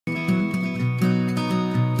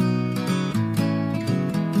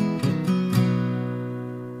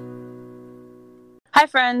Hi,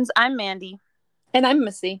 friends. I'm Mandy, And I'm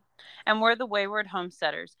Missy. and we're the Wayward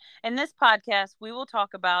Homesteaders. In this podcast, we will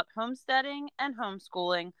talk about homesteading and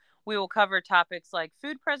homeschooling. We will cover topics like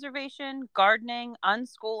food preservation, gardening,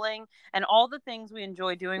 unschooling, and all the things we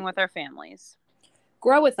enjoy doing with our families.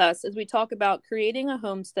 Grow with us as we talk about creating a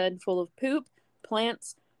homestead full of poop,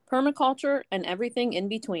 plants, permaculture, and everything in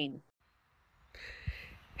between.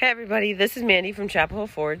 Hey everybody, this is Mandy from Chapel Hill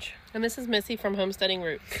Forge. And this is Missy from Homesteading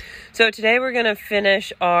Roots. So today we're going to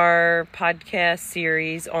finish our podcast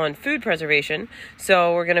series on food preservation.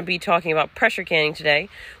 So we're going to be talking about pressure canning today.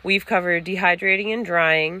 We've covered dehydrating and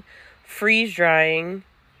drying, freeze drying,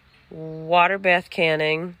 water bath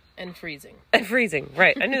canning. And freezing. And freezing,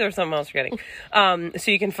 right. I knew there was something else forgetting. So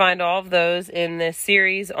you can find all of those in this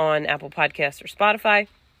series on Apple Podcasts or Spotify.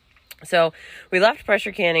 So we left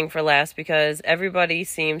pressure canning for last because everybody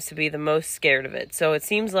seems to be the most scared of it. So it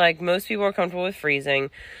seems like most people are comfortable with freezing.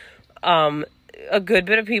 A good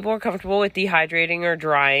bit of people are comfortable with dehydrating or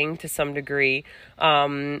drying to some degree.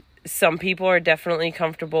 Some people are definitely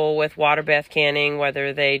comfortable with water bath canning,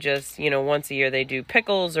 whether they just, once a year they do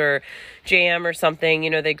pickles or jam or something.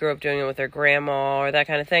 They grew up doing it with their grandma or that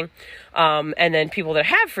kind of thing. And then people that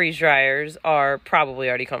have freeze dryers are probably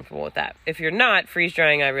already comfortable with that. If you're not, freeze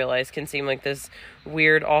drying, I realize, can seem like this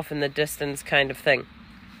weird off in the distance kind of thing.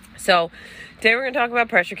 So today we're going to talk about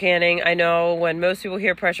pressure canning. I know when most people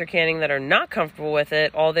hear pressure canning that are not comfortable with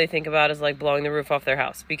it, all they think about is like blowing the roof off their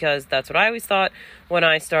house, because that's what I always thought when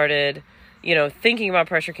I started, thinking about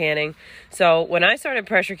pressure canning. So when I started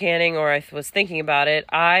pressure canning, or I was thinking about it,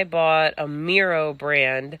 I bought a Miro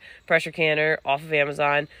brand pressure canner off of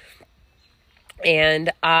Amazon.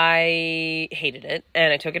 And I hated it,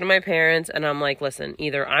 and I took it to my parents, and I'm like, listen,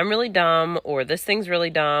 either I'm really dumb or this thing's really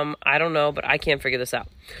dumb. I don't know, but I can't figure this out.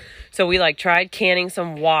 So we tried canning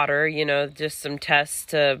some water, just some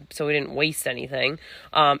tests so we didn't waste anything.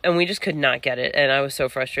 And we just could not get it. And I was so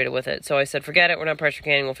frustrated with it. So I said, forget it. We're not pressure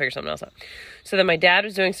canning. We'll figure something else out. So then my dad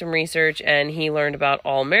was doing some research, and he learned about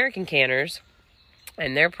all American canners,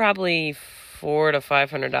 and they're probably $400 to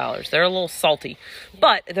 $500. They're a little salty,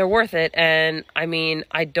 but they're worth it. And I mean,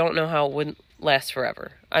 I don't know how it wouldn't last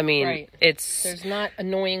forever. I mean, right. There's not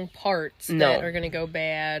annoying parts that are going to go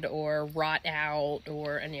bad or rot out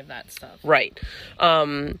or any of that stuff. Right.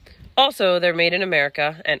 Also, they're made in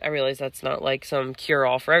America, and I realize that's not like some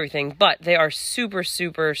cure-all for everything, but they are super,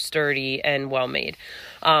 super sturdy and well-made.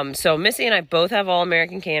 So Missy and I both have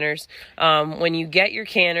all-American canners. When you get your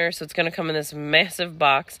canner, so it's going to come in this massive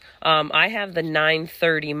box. I have the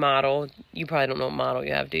 930 model. You probably don't know what model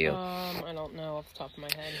you have, do you? I don't know off the top of my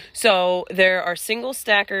head. So there are single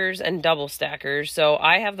stackers and double stackers. So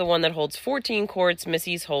I have the one that holds 14 quarts.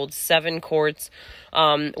 Missy's holds 7 quarts.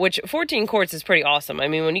 Which 14 quarts is pretty awesome. I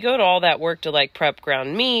mean, when you go to all that work to prep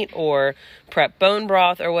ground meat or prep bone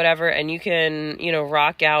broth or whatever, and you can,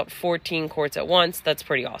 rock out 14 quarts at once, that's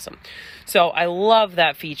pretty awesome. So I love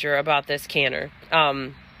that feature about this canner.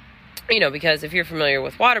 Because if you're familiar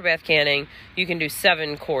with water bath canning, you can do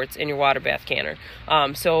 7 quarts in your water bath canner.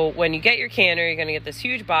 So when you get your canner, you're going to get this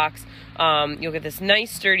huge box. You'll get this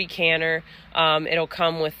nice sturdy canner. It'll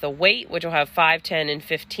come with the weight, which will have 5, 10, and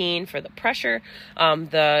 15 for the pressure.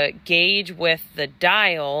 The gauge with the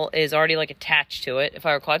dial is already attached to it. If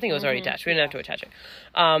I recall, I think it was already attached. We didn't have to attach it.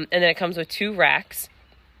 And then it comes with 2 racks.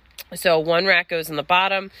 So one rack goes in the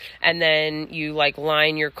bottom, and then you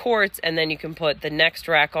line your quarts, and then you can put the next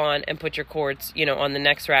rack on and put your quarts, on the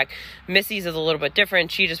next rack. Missy's is a little bit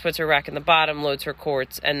different. She just puts her rack in the bottom, loads her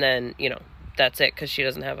quarts, and then, that's it, because she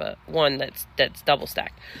doesn't have a one that's double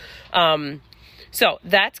stacked. So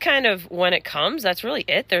that's kind of when it comes. That's really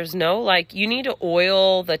it. There's no you need to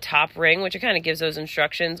oil the top ring, which it kind of gives those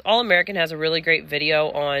instructions. All American has a really great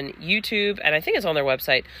video on YouTube, and I think it's on their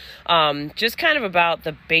website, just kind of about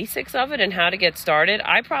the basics of it and how to get started.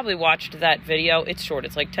 I probably watched that video. It's short.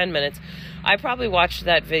 It's 10 minutes. I probably watched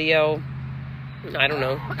that video, I don't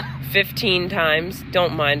know, 15 times.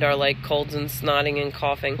 Don't mind our colds and snotting and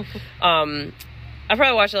coughing. I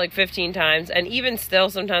probably watched it 15 times, and even still,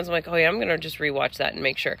 sometimes I'm oh yeah, I'm going to just rewatch that and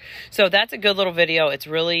make sure. So that's a good little video. It's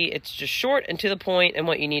just short and to the point and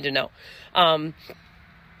what you need to know.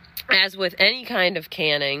 As with any kind of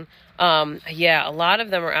canning, a lot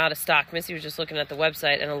of them are out of stock. Missy was just looking at the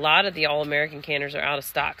website, and a lot of the All-American canners are out of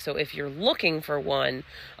stock. So if you're looking for one,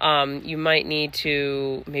 you might need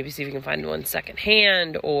to maybe see if you can find one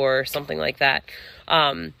secondhand or something like that.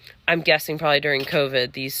 I'm guessing probably during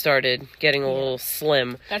COVID, these started getting a little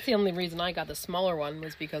slim. That's the only reason I got the smaller one,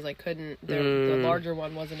 was because I couldn't, the larger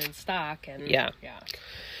one wasn't in stock. And yeah.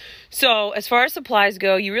 So as far as supplies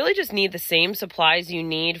go, you really just need the same supplies you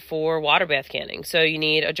need for water bath canning. So you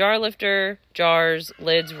need a jar lifter, jars,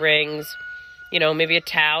 lids, rings, maybe a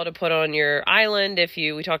towel to put on your island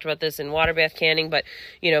we talked about this in water bath canning, but,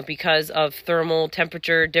 because of thermal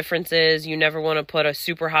temperature differences, you never want to put a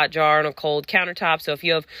super hot jar on a cold countertop. So if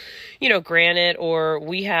you have, granite, or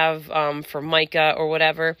we have for mica or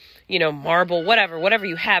whatever, marble, whatever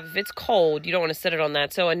you have, if it's cold, you don't want to sit it on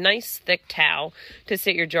that. So a nice thick towel to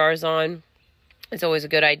sit your jars on. It's always a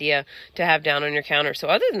good idea to have down on your counter. So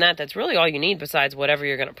other than that, that's really all you need besides whatever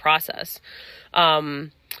you're going to process.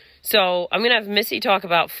 So I'm going to have Missy talk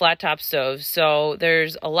about flat top stoves. So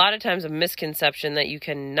there's a lot of times a misconception that you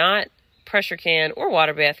cannot pressure can or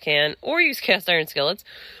water bath can or use cast iron skillets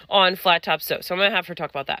on flat top stoves. So I'm going to have her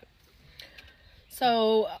talk about that.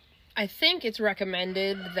 So I think it's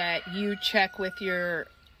recommended that you check with your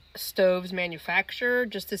stove's manufacturer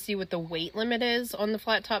just to see what the weight limit is on the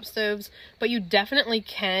flat top stoves, but you definitely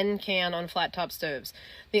can on flat top stoves.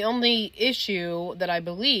 The only issue that I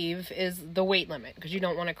believe is the weight limit, because you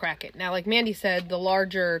don't want to crack it. Now, like Mandy said, the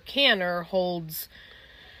larger canner holds,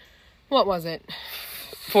 what was it?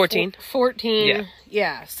 14. 14.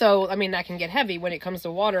 Yeah. So, I mean, that can get heavy when it comes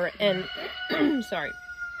to water, and sorry,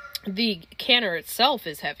 the canner itself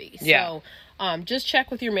is heavy. Yeah. So just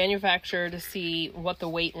check with your manufacturer to see what the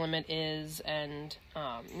weight limit is and,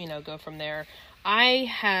 go from there. I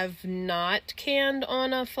have not canned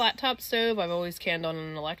on a flat top stove. I've always canned on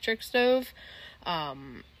an electric stove.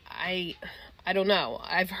 I don't know.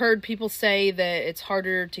 I've heard people say that it's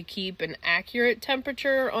harder to keep an accurate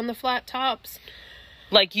temperature on the flat tops.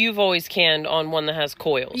 Like you've always canned on one that has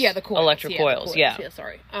coils. Yeah, the coils. Electric coils. Yeah,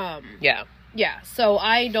 sorry. Yeah. Yeah, so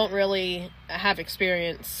I don't really have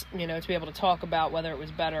experience, to be able to talk about whether it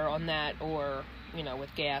was better on that or,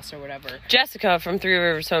 with gas or whatever. Jessica from Three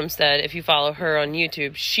Rivers Homestead, if you follow her on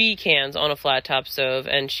YouTube, she cans on a flat top stove,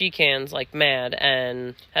 and she cans like mad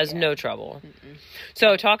and has no trouble. Mm-mm.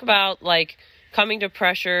 So talk about like coming to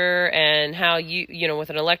pressure and how you with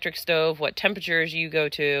an electric stove, what temperatures you go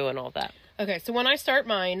to and all that. Okay, so when I start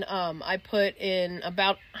mine, I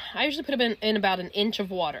usually put in about an inch of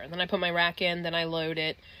water. Then I put my rack in, then I load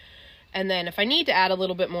it. And then if I need to add a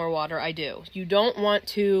little bit more water, I do. You don't want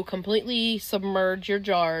to completely submerge your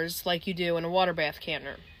jars like you do in a water bath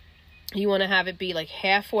canner. You want to have it be like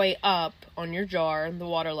halfway up on your jar, the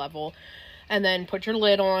water level, and then put your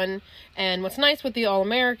lid on. And what's nice with the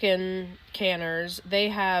All-American canners, they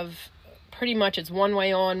have pretty much it's one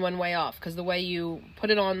way on, one way off, because the way you put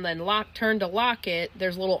it on, then turn to lock it,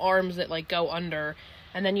 there's little arms that like go under,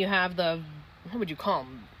 and then you have the, what would you call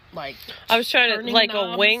them? Like, I was trying to, like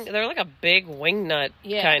knobs. A wing, they're like a big wing nut,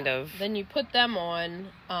 kind of. Then you put them on,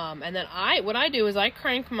 and then what I do is I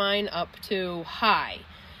crank mine up to high,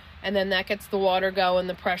 and then that gets the water going,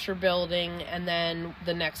 the pressure building, and then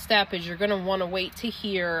the next step is you're going to want to wait to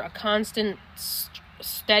hear a constant,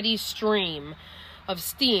 steady stream of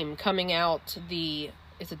steam coming out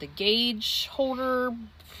is it the gauge holder?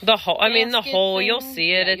 The hole, the hole, thing? You'll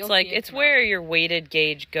see it. Yeah, it's where your weighted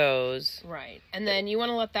gauge goes. Right. And then you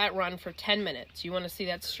want to let that run for 10 minutes. You want to see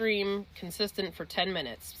that stream consistent for 10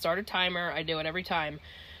 minutes. Start a timer. I do it every time.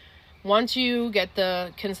 Once you get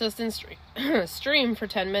the consistent stream for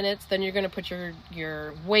 10 minutes, then you're going to put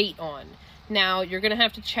your weight on. Now, you're going to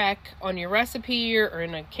have to check on your recipe or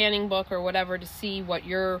in a canning book or whatever to see what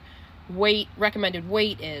your recommended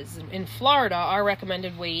weight is. In Florida, our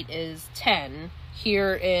recommended weight is 10.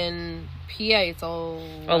 Here in PA, it's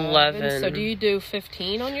 11. So do you do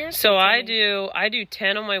 15 on yours? So I do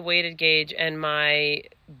 10 on my weighted gauge, and my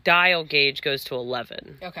dial gauge goes to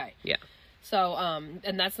 11. Okay. Yeah. So,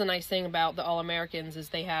 and that's the nice thing about the All-Americans is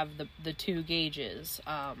they have the two gauges.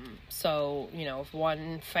 So, if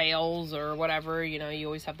one fails or whatever, you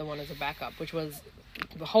always have the one as a backup, which was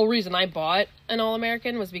the whole reason I bought an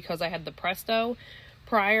All-American was because I had the Presto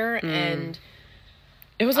prior, and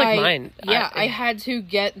it was like mine. Yeah, I had to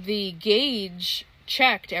get the gauge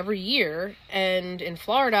checked every year, and in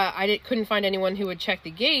Florida, I couldn't find anyone who would check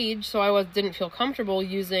the gauge, so I didn't feel comfortable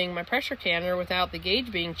using my pressure canner without the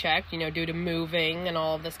gauge being checked, due to moving and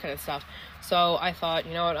all of this kind of stuff. So I thought,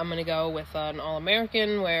 you know what, I'm going to go with an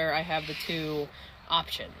All-American where I have the two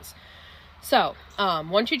options. So,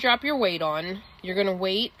 once you drop your weight on, you're going to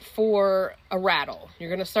wait for a rattle. You're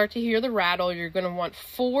going to start to hear the rattle. You're going to want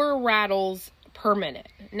 4 rattles per minute.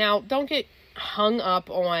 Now, don't get hung up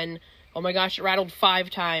on, oh my gosh, it rattled 5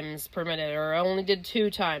 times per minute, or I only did 2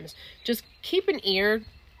 times. Just keep an ear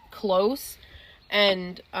close,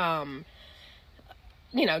 and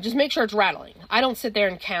just make sure it's rattling. I don't sit there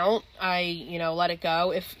and count. I, let it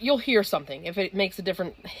go. If you'll hear something, if it makes a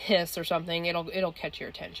different hiss or something, it'll catch your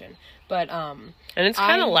attention. But, and it's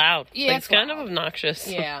kind of loud. Yeah, it's kind of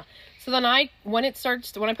obnoxious. Yeah. So then when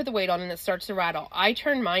I put the weight on and it starts to rattle, I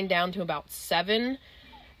turn mine down to about 7,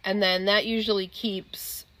 and then that usually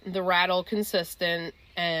keeps the rattle consistent,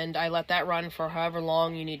 and I let that run for however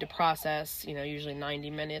long you need to process, usually 90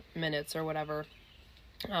 minutes or whatever.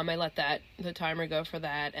 I let the timer go for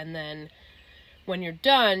that, and then when you're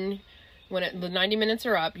done, the 90 minutes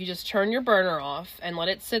are up, you just turn your burner off and let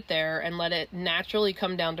it sit there and let it naturally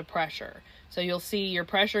come down to pressure. So you'll see your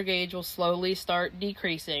pressure gauge will slowly start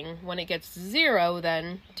decreasing. When it gets 0,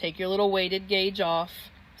 then take your little weighted gauge off,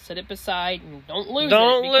 set it beside, and don't lose it.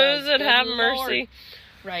 Don't lose it, have mercy.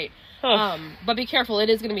 Right. But be careful, it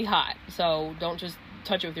is going to be hot, so don't just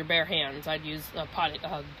touch it with your bare hands. I'd use a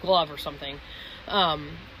glove or something.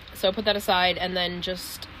 So put that aside, and then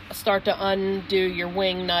just start to undo your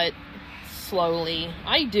wing nut slowly.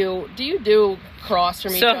 Do you do cross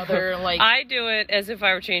from each other? Like, I do it as if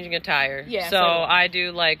I were changing a tire. Yeah. So I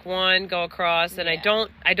do like one, go across, and I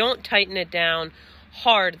don't tighten it down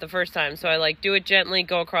hard the first time. So I do it gently,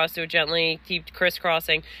 go across, do it gently, keep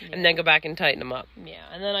crisscrossing, and then go back and tighten them up. Yeah,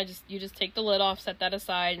 and then you just take the lid off, set that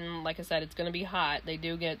aside, and like I said, it's going to be hot.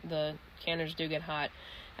 The canners do get hot.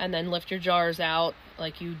 And then lift your jars out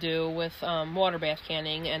like you do with water bath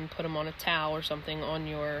canning and put them on a towel or something on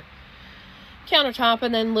your countertop,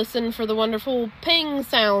 and then listen for the wonderful ping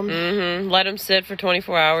sound. Let them sit for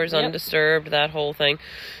 24 hours undisturbed, that whole thing.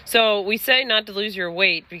 So we say not to lose your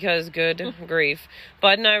weight because good grief.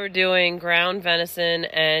 Bud and I were doing ground venison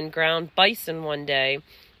and ground bison one day.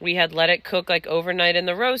 We had let it cook overnight in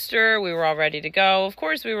the roaster. We were all ready to go. Of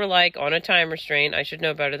course, we were on a time restraint. I should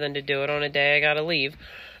know better than to do it on a day I gotta leave.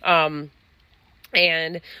 And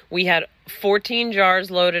we had 14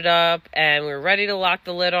 jars loaded up, and we were ready to lock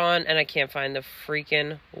the lid on, and I can't find the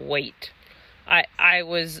freaking weight. I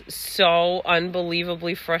was so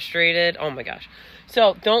unbelievably frustrated. Oh my gosh.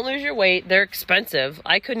 So don't lose your weight. They're expensive.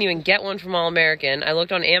 I couldn't even get one from All American. I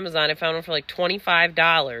looked on Amazon. I found one for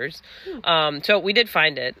 $25. So we did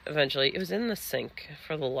find it eventually. It was in the sink,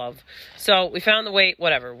 for the love. So we found the weight,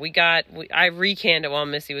 whatever. I recanned it while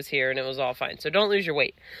Missy was here, and it was all fine. So don't lose your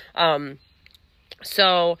weight.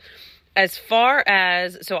 So as far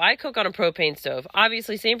as, I cook on a propane stove.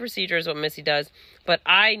 Obviously, same procedure as what Missy does, but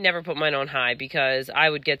I never put mine on high because I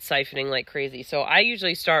would get siphoning like crazy. So I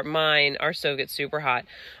usually start mine, our stove gets super hot.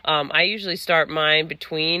 I usually start mine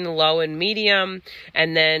between low and medium,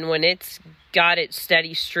 and then when it's got its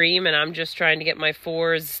steady stream and I'm just trying to get my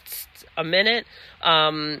 4s a minute,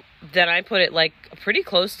 then I put it pretty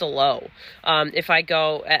close to low. If I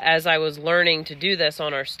go, as I was learning to do this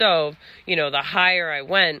on our stove, the higher I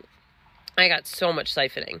went, I got so much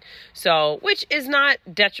siphoning. So, which is not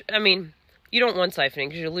you don't want siphoning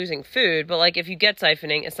because you're losing food, but if you get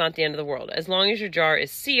siphoning, it's not the end of the world. As long as your jar is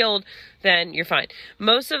sealed, then you're fine.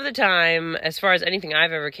 Most of the time, as far as anything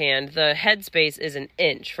I've ever canned, the headspace is 1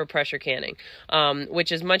 inch for pressure canning,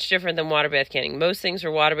 which is much different than water bath canning. Most things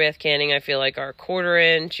for water bath canning, I feel are 1/4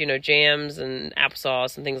 inch, jams and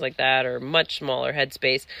applesauce and things like that are much smaller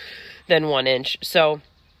headspace than 1 inch. So,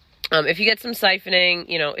 if you get some siphoning,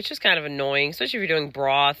 it's just kind of annoying, especially if you're doing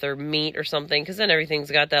broth or meat or something, because then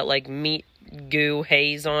everything's got that meat goo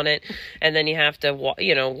haze on it, and then you have to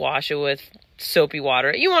wash it with soapy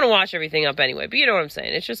water. You want to wash everything up anyway, but you know what I'm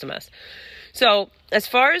saying, it's just a mess. So as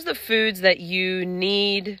far as the foods that you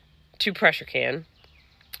need to pressure can,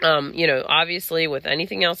 obviously with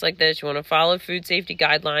anything else like this, you want to follow food safety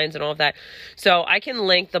guidelines and all of that. So I can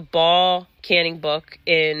link the Ball canning book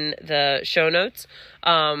in the show notes.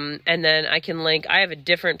 And then I can link, I have a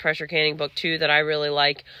different pressure canning book too that I really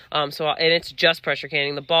like. And it's just pressure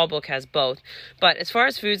canning. The Ball book has both. But as far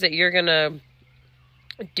as foods that you're going to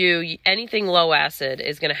do, anything low acid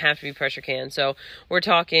is going to have to be pressure canned. So we're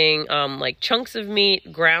talking, chunks of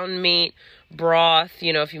meat, ground meat, broth,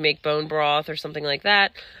 if you make bone broth or something like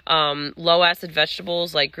that, low acid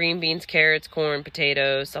vegetables like green beans, carrots, corn,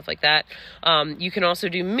 potatoes, stuff like that. You can also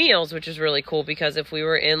do meals, which is really cool because if we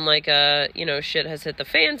were in a, shit has hit the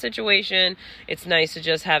fan situation, it's nice to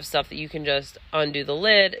just have stuff that you can just undo the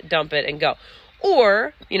lid, dump it, and go.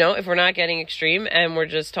 Or, if we're not getting extreme and we're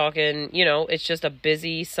just talking, it's just a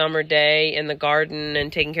busy summer day in the garden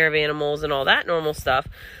and taking care of animals and all that normal stuff,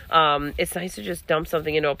 it's nice to just dump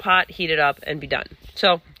something into a pot, heat it up, and be done.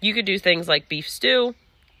 So you could do things like beef stew.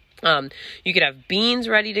 You could have beans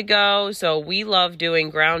ready to go. So we love doing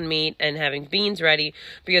ground meat and having beans ready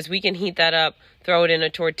because we can heat that up, throw it in a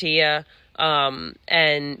tortilla,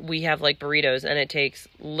 And we have like burritos, and it takes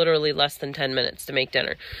literally less than 10 minutes to make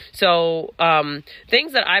dinner. So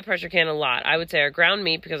things that I pressure can a lot, I would say, are ground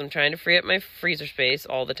meat, because I'm trying to free up my freezer space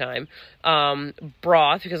all the time.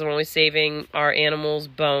 Broth, because I'm always saving our animals'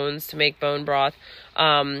 bones to make bone broth.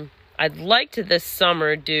 I'd like to this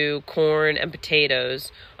summer do corn and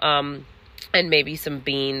potatoes, and maybe some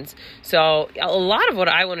beans. So a lot of what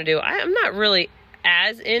I want to do, I'm not really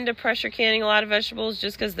as into pressure canning a lot of vegetables,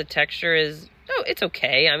 just because the texture is, it's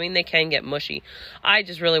okay. I mean, they can get mushy. I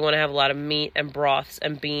just really want to have a lot of meat and broths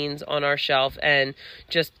and beans on our shelf, and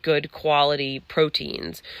just good quality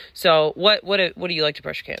proteins. So what do you like to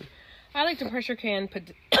pressure can? I like to pressure can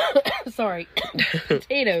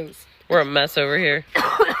potatoes. We're a mess over here.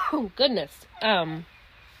 Oh, goodness.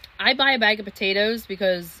 I buy a bag of potatoes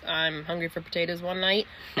because I'm hungry for potatoes one night,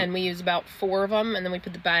 and we use about 4 of them, and then we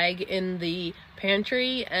put the bag in the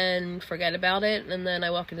pantry and forget about it, and then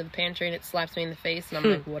I walk into the pantry and it slaps me in the face, and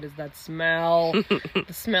I'm like, what is that smell?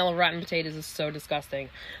 The smell of rotten potatoes is so disgusting.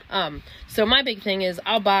 So my big thing is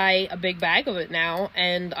I'll buy a big bag of it now,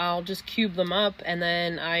 and I'll just cube them up, and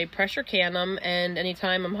then I pressure can them, and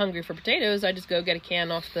anytime I'm hungry for potatoes, I just go get a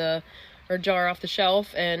can or jar off the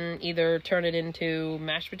shelf and either turn it into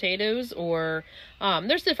mashed potatoes, or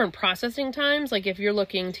there's different processing times. Like if you're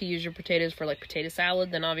looking to use your potatoes for like potato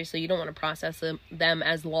salad, then obviously you don't want to process them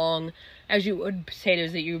as long as you would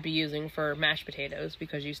potatoes that you would be using for mashed potatoes,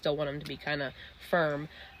 because you still want them to be kind of firm.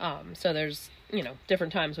 So there's,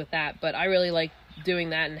 different times with that, but I really like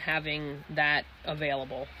doing that and having that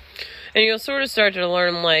available. And you'll sort of start to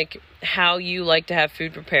learn, like, how you like to have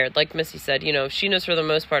food prepared. Like Missy said, she knows for the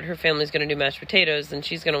most part her family's going to do mashed potatoes, and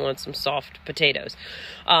she's going to want some soft potatoes.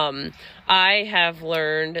 I have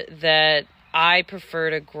learned that I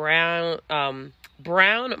prefer to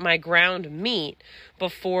brown my ground meat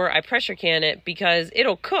before I pressure can it, because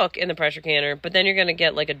it'll cook in the pressure canner, but then you're going to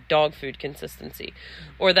get like a dog food consistency,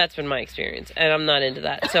 or that's been my experience, and I'm not into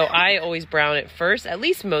that. So I always brown it first, at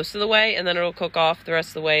least most of the way, and then it'll cook off the rest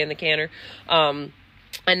of the way in the canner.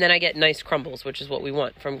 And then I get nice crumbles, which is what we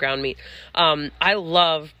want from ground meat. I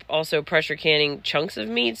love also pressure canning chunks of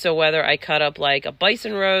meat. So whether I cut up like a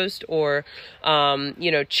bison roast or,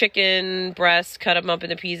 chicken breasts, cut them up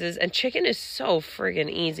into pieces. And chicken is so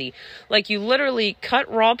friggin' easy. Like you literally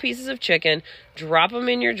cut raw pieces of chicken, drop them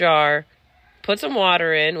in your jar, put some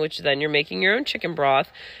water in, which then you're making your own chicken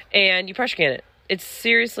broth, and you pressure can it. It's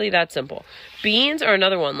seriously that simple. Beans are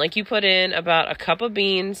another one. Like you put in about a cup of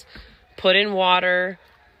beans, put in water,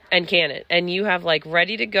 and can it. And you have like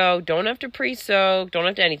ready to go. Don't have to pre-soak. Don't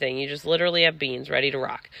have to anything. You just literally have beans ready to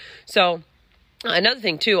rock. So another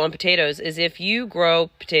thing too on potatoes is if you grow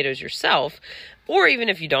potatoes yourself, or even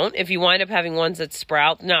if you don't, if you wind up having ones that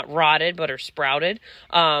sprout, not rotted, but are sprouted,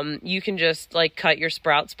 you can just like cut your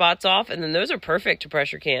sprout spots off. And then those are perfect to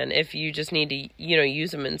pressure can if you just need to,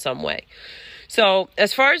 use them in some way. So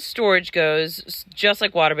as far as storage goes, just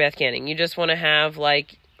like water bath canning, you just want to have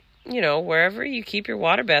like, wherever you keep your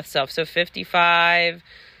water bath stuff. So 55,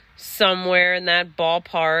 somewhere in that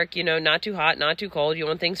ballpark, not too hot, not too cold. You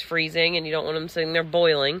want things freezing and you don't want them sitting there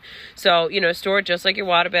boiling. So, store it just like your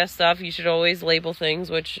water bath stuff. You should always label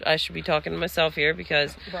things, which I should be talking to myself here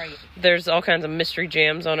because there's all kinds of mystery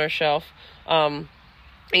jams on our shelf. I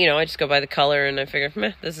just go by the color and I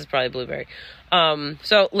figure, this is probably blueberry.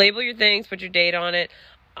 So label your things, put your date on it.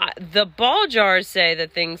 The ball jars say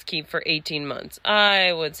that things keep for 18 months.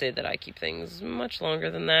 I would say that I keep things much longer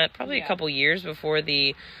than that. Probably a couple years before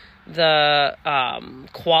the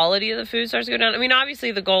quality of the food starts to go down. I mean,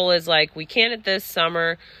 obviously the goal is like we can it this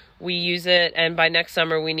summer, we use it, and by next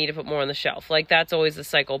summer we need to put more on the shelf. Like that's always the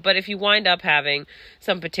cycle. But if you wind up having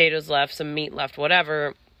some potatoes left, some meat left,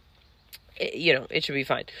 whatever, it should be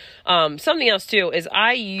fine. Something else too is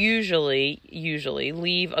I usually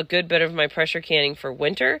leave a good bit of my pressure canning for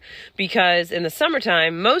winter, because in the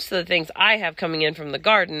summertime, most of the things I have coming in from the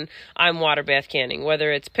garden, I'm water bath canning,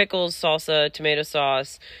 whether it's pickles, salsa, tomato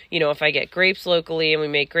sauce, if I get grapes locally and we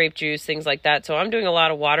make grape juice, things like that. So I'm doing a lot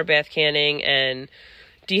of water bath canning and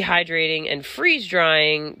dehydrating and freeze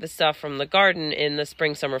drying the stuff from the garden in the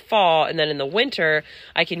spring, summer, fall. And then in the winter,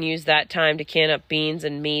 I can use that time to can up beans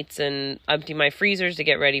and meats and empty my freezers to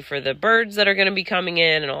get ready for the birds that are going to be coming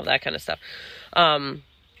in and all that kind of stuff.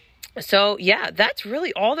 So yeah, that's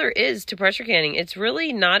really all there is to pressure canning. It's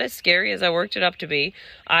really not as scary as I worked it up to be.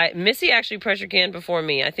 Missy actually pressure canned before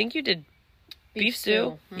me. I think you did beef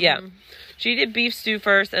stew. Mm-hmm. Yeah. She did beef stew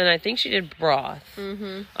first, and I think she did broth,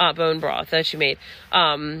 bone broth that she made.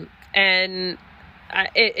 And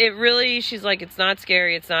it really, she's like, it's not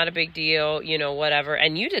scary. It's not a big deal, you know, whatever.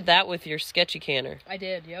 And you did that with your sketchy canner. I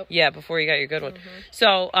did, yep. Yeah, before you got your good one.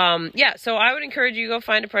 So, yeah, so I would encourage you to go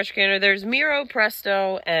find a pressure canner. There's Miro,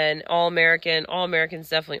 Presto, and All American. All American's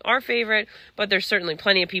definitely our favorite, but there's certainly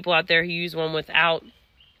plenty of people out there who use one without,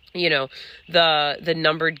 you know, the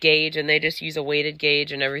numbered gauge, and they just use a weighted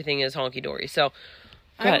gauge, and everything is honky-dory. So,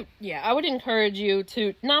 I would encourage you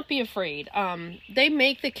to not be afraid. They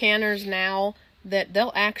make the canners now that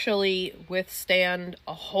they'll actually withstand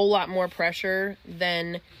a whole lot more pressure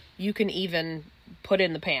than you can even put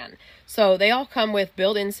in the pan. So they all come with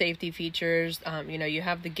built-in safety features. You know, you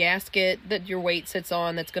have the gasket that your weight sits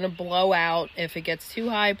on that's going to blow out if it gets too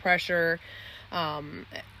high pressure.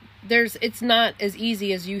 It's not as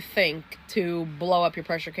easy as you think to blow up your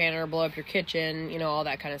pressure canner, blow up your kitchen, you know, all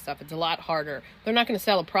that kind of stuff. It's a lot harder. They're not going to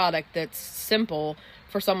sell a product that's simple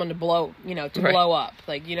for someone to blow, you know, to blow up.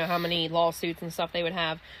 Like, you know, how many lawsuits and stuff they would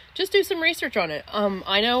have. Just do some research on it.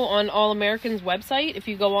 I know on All American's website, if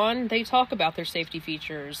you go on, they talk about their safety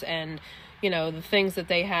features and, you know, the things that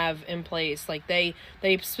they have in place. Like, they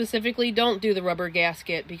specifically don't do the rubber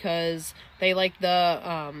gasket because they like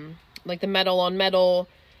the metal on metal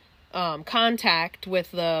contact with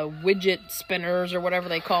the widget spinners or whatever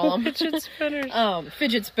they call them. Fidget spinners.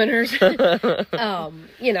 Fidget spinners.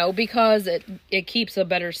 You know, because it keeps a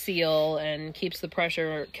better seal and keeps the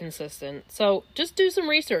pressure consistent. So just do some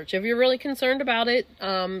research. If you're really concerned about it,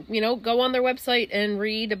 you know, go on their website and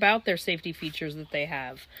read about their safety features that they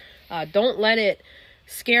have. Don't let it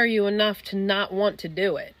scare you enough to not want to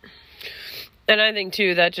do it. And I think,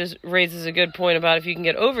 too, that just raises a good point about if you can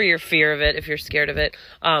get over your fear of it, if you're scared of it,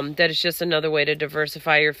 that it's just another way to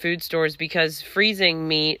diversify your food stores, because freezing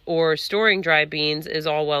meat or storing dry beans is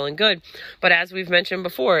all well and good. But as we've mentioned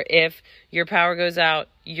before, if your power goes out,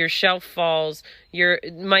 your shelf falls, your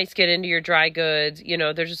mice get into your dry goods, you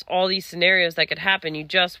know, there's just all these scenarios that could happen. You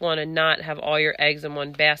just want to not have all your eggs in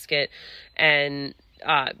one basket and,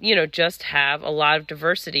 you know, just have a lot of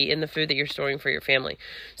diversity in the food that you're storing for your family.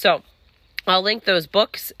 So I'll link those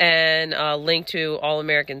books and link to All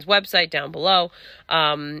American's website down below.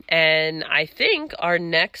 And I think our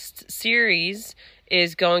next series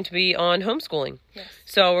is going to be on homeschooling. Yes.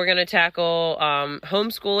 So we're going to tackle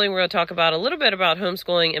homeschooling. We're going to talk about a little bit about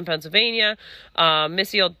homeschooling in Pennsylvania.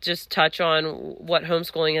 Missy will just touch on what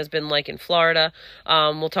homeschooling has been like in Florida.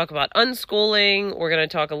 We'll talk about unschooling. We're going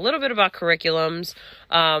to talk a little bit about curriculums.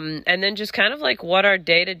 And then just kind of like what our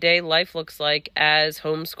day-to-day life looks like as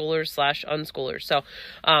homeschoolers/unschoolers. So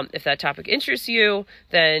if that topic interests you,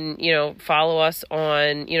 then, you know, follow us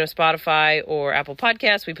on, you know, Spotify or Apple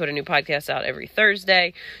Podcasts. We put a new podcast out every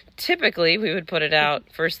Thursday. Typically, we would put it out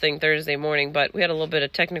first thing Thursday morning, but we had a little bit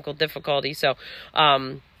of technical difficulty. So,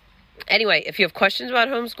 anyway, if you have questions about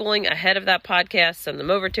homeschooling ahead of that podcast, send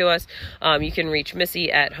them over to us. You can reach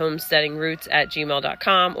Missy at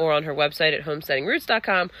homesteadingroots@gmail.com or on her website at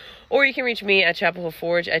homesteadingroots.com. Or you can reach me at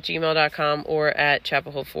chapelhillforge@gmail.com or at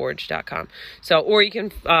chapelhillforge.com. So, or you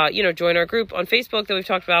can, you know, join our group on Facebook that we've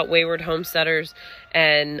talked about, Wayward Homesteaders.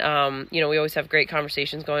 And, you know, we always have great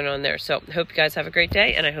conversations going on there. So I hope you guys have a great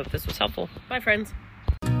day, and I hope this was helpful. Bye, friends.